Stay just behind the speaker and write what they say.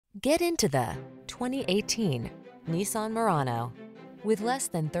Get into the 2018 Nissan Murano. With less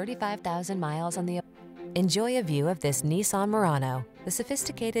than 35,000 miles on the enjoy a view of this Nissan Murano, the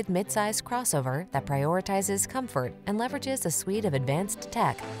sophisticated midsize crossover that prioritizes comfort and leverages a suite of advanced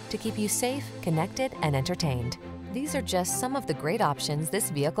tech to keep you safe, connected, and entertained. These are just some of the great options this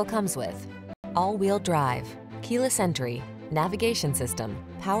vehicle comes with: all-wheel drive, keyless entry, navigation system,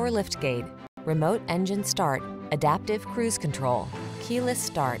 power liftgate, remote engine start, adaptive cruise control, keyless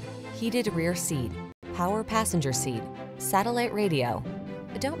start, heated rear seat, power passenger seat, satellite radio.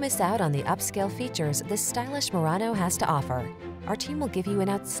 Don't miss out on the upscale features this stylish Murano has to offer. Our team will give you an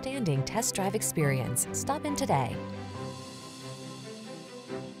outstanding test drive experience. Stop in today.